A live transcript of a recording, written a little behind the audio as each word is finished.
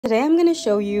Today I'm gonna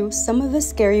show you some of the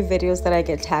scary videos that I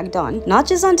get tagged on, not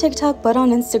just on TikTok, but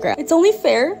on Instagram. It's only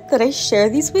fair that I share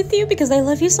these with you because I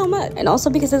love you so much. And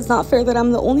also because it's not fair that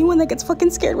I'm the only one that gets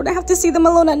fucking scared when I have to see them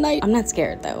alone at night. I'm not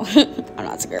scared though. I'm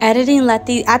not scared. Editing at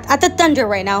the thunder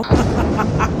right now.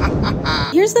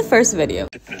 Here's the first video.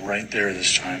 Right there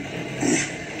this time.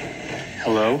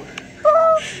 Hello?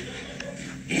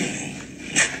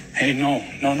 Hey, no.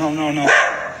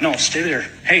 No, stay there.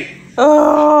 Hey.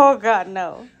 Oh God,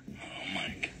 no. Oh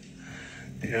my God.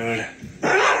 Dude.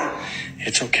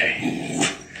 It's okay.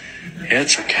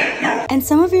 It's okay. And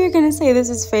some of you are gonna say this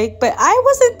is fake, but I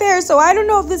wasn't there, so I don't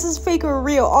know if this is fake or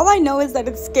real. All I know is that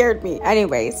it scared me.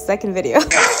 Anyways, second video. Go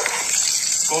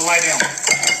lie down.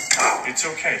 It's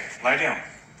okay. Lie down.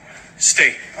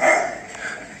 Stay.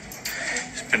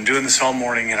 I've been doing this all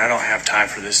morning, and I don't have time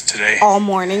for this today. All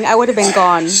morning? I would have been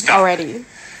gone already.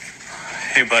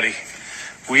 Hey, buddy.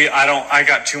 I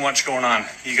got too much going on.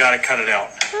 You gotta cut it out.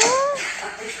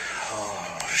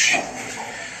 Oh, shit.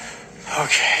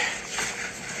 Okay.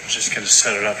 I'm just gonna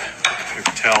set it up with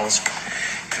paper towels,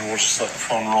 and we'll just let the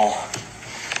phone roll.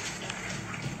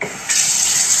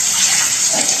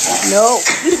 No.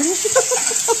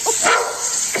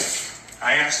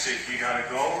 I asked you if you gotta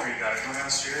go or you gotta go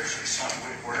downstairs or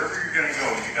something. Wherever you're gonna go,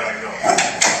 you gotta go.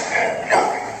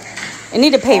 I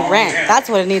need to pay rent. That's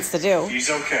what it needs to do. He's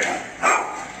okay.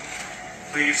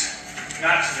 Please,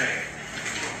 not today.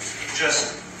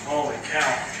 Just, holy cow.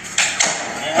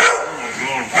 Oh my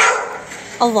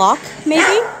God. A lock,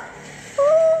 maybe?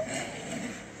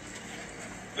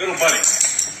 Little buddy.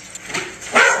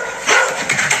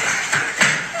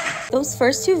 Those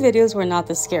first two videos were not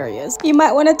the scariest. You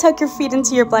might want to tuck your feet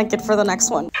into your blanket for the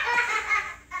next one.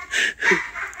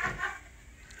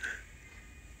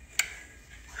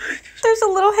 There's a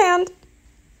little hand.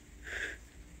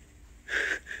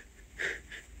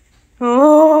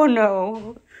 Oh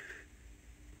no.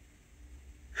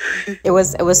 It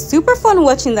was super fun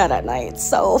watching that at night.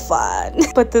 So fun.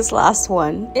 But this last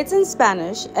one, it's in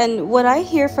Spanish, and what I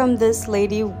hear from this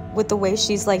lady with the way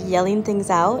she's like yelling things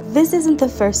out, this isn't the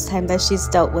first time that she's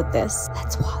dealt with this.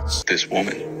 Let's watch. This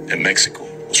woman in Mexico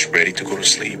was ready to go to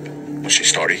sleep when she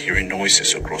started hearing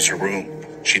noises across her room.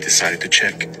 She decided to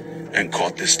check and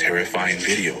caught this terrifying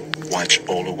video. Watch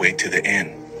all the way to the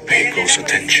end. Pay close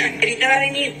attention.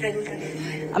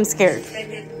 I'm scared.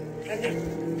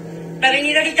 Va a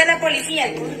venir ahorita la policía.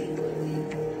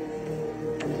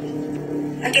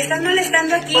 ¿A qué estás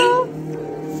molestando aquí?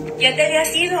 Ya te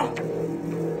habías ido.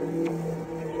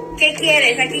 ¿Qué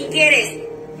quieres? ¿A quién quieres?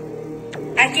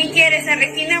 ¿A quién quieres? ¿A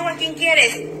Regina o a quién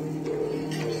quieres?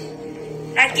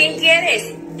 ¿A quién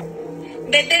quieres?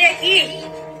 Vete de aquí.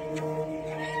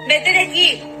 Vete de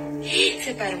aquí.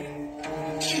 Se paró.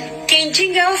 ¿Quién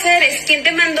chingados eres? ¿Quién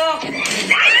te mandó?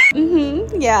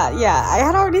 Yeah, I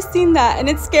had already seen that and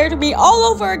it scared me all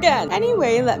over again.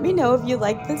 Anyway, let me know if you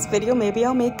liked this video. Maybe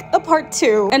I'll make a part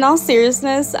 2. In all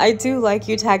seriousness, I do like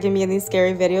you tagging me in these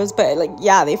scary videos, but like,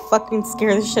 yeah, they fucking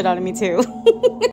scare the shit out of me too.